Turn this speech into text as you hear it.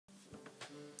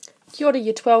Kia ora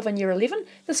Year 12 and Year 11.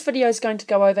 This video is going to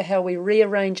go over how we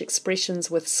rearrange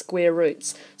expressions with square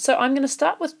roots. So I'm going to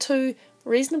start with two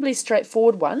reasonably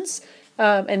straightforward ones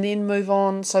and then move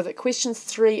on so that questions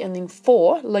 3 and then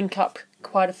 4 link up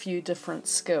quite a few different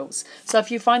skills. So if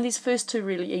you find these first two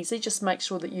really easy, just make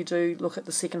sure that you do look at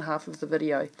the second half of the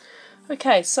video.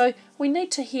 Okay, so we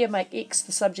need to here make x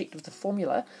the subject of the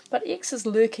formula, but x is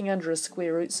lurking under a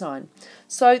square root sign.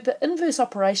 So the inverse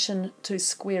operation to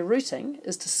square rooting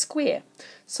is to square.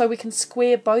 So we can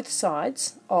square both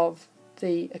sides of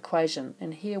the equation,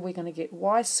 and here we're going to get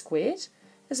y squared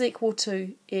is equal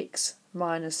to x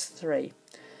minus 3.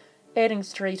 Adding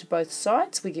 3 to both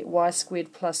sides, we get y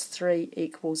squared plus 3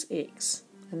 equals x,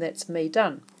 and that's me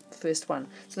done. First one.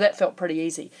 So that felt pretty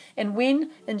easy. And when,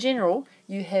 in general,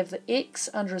 you have the x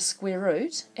under a square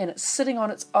root and it's sitting on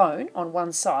its own on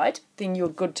one side, then you're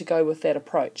good to go with that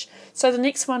approach. So the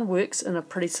next one works in a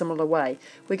pretty similar way.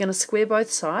 We're going to square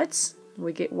both sides.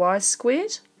 We get y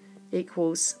squared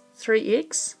equals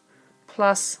 3x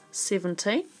plus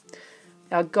 17.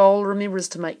 Our goal, remember, is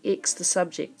to make x the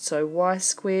subject. So y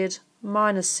squared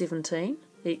minus 17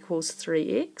 equals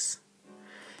 3x.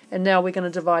 And now we're going to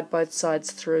divide both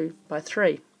sides through by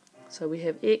 3. So we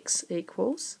have x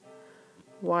equals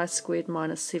y squared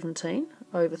minus 17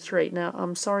 over 3. Now,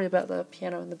 I'm sorry about the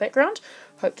piano in the background.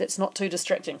 Hope that's not too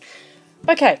distracting.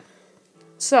 Okay,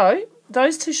 so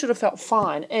those two should have felt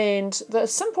fine. And the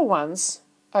simple ones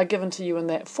are given to you in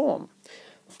that form.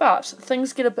 But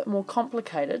things get a bit more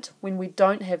complicated when we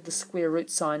don't have the square root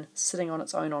sign sitting on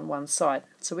its own on one side.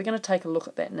 So we're going to take a look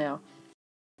at that now.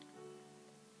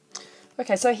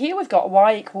 Okay, so here we've got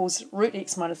y equals root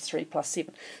x minus 3 plus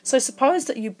 7. So suppose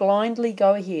that you blindly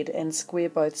go ahead and square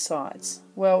both sides.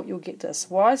 Well, you'll get this.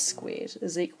 Y squared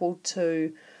is equal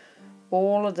to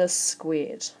all of this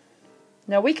squared.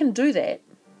 Now we can do that.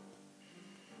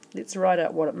 Let's write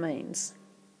out what it means.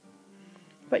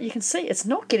 But you can see it's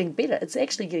not getting better. It's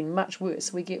actually getting much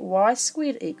worse. We get y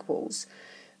squared equals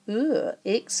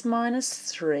x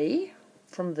minus 3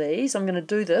 from these. I'm going to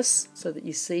do this so that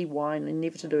you see why and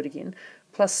never to do it again.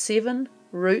 Plus 7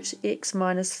 root x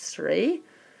minus 3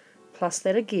 plus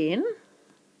that again.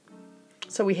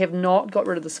 So we have not got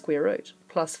rid of the square root.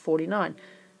 Plus 49.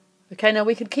 Okay, now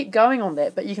we could keep going on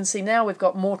that, but you can see now we've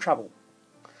got more trouble.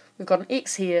 We've got an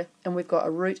x here and we've got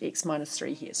a root x minus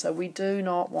 3 here. So we do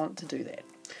not want to do that.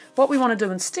 What we want to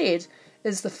do instead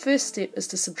is the first step is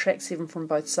to subtract 7 from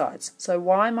both sides. So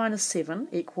y minus 7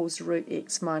 equals root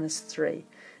x minus 3.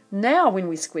 Now when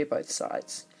we square both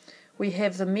sides, we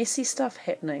have the messy stuff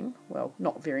happening, well,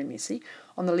 not very messy,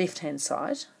 on the left-hand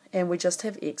side, and we just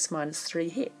have x minus 3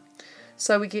 here.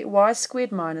 So we get y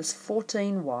squared minus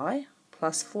 14y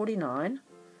plus 49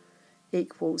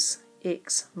 equals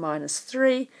x minus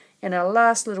 3, and our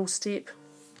last little step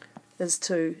is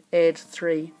to add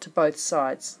 3 to both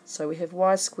sides. So we have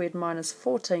y squared minus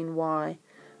 14y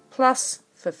plus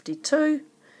 52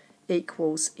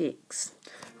 equals x.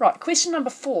 Right, question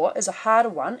number 4 is a harder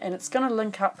one, and it's going to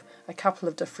link up a couple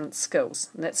of different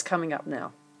skills, and that's coming up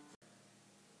now.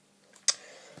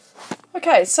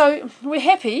 Okay, so we're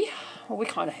happy, well, we're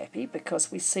kind of happy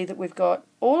because we see that we've got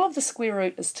all of the square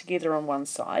root is together on one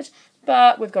side,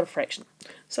 but we've got a fraction.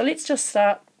 So let's just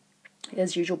start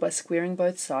as usual by squaring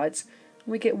both sides.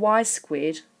 We get y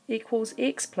squared equals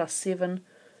x plus 7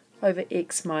 over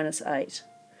x minus 8.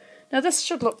 Now this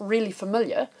should look really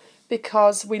familiar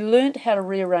because we learnt how to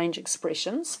rearrange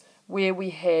expressions where we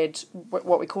had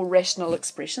what we call rational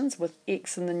expressions with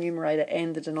x in the numerator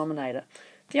and the denominator.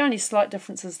 The only slight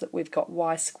difference is that we've got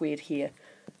y squared here,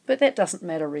 but that doesn't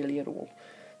matter really at all.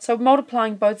 So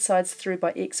multiplying both sides through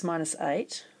by x minus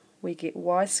 8, we get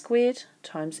y squared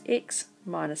times x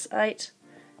minus 8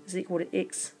 is equal to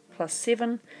x plus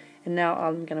 7, and now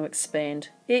I'm going to expand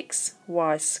x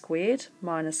y squared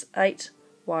minus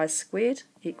 8y squared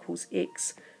equals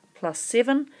x plus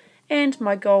 7, and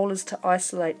my goal is to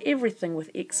isolate everything with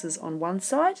x's on one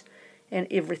side and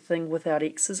everything without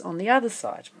x's on the other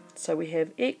side. So we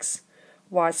have x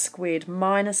y squared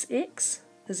minus x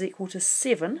is equal to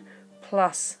 7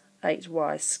 plus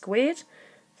 8y squared.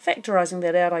 Factorising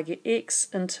that out, I get x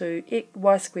into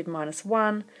y squared minus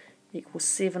 1 equals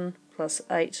 7 plus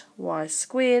 8y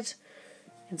squared.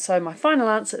 And so my final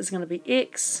answer is going to be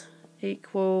x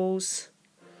equals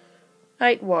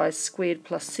 8y squared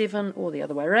plus 7, or the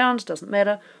other way around, doesn't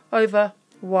matter, over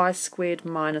y squared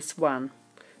minus 1.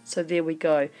 So there we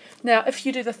go. Now, if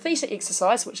you do the theta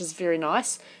exercise, which is very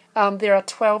nice, there are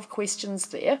 12 questions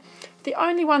there. The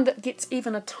only one that gets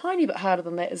even a tiny bit harder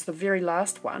than that is the very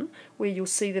last one, where you'll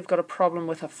see they've got a problem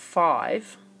with a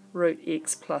 5 root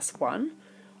x plus 1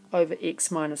 over x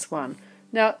minus 1.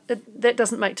 Now, that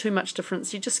doesn't make too much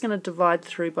difference. You're just going to divide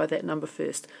through by that number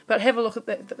first. But have a look at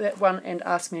that one and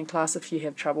ask me in class if you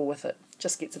have trouble with it.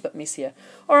 Just gets a bit messier.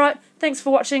 Alright, thanks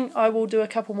for watching. I will do a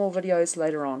couple more videos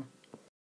later on.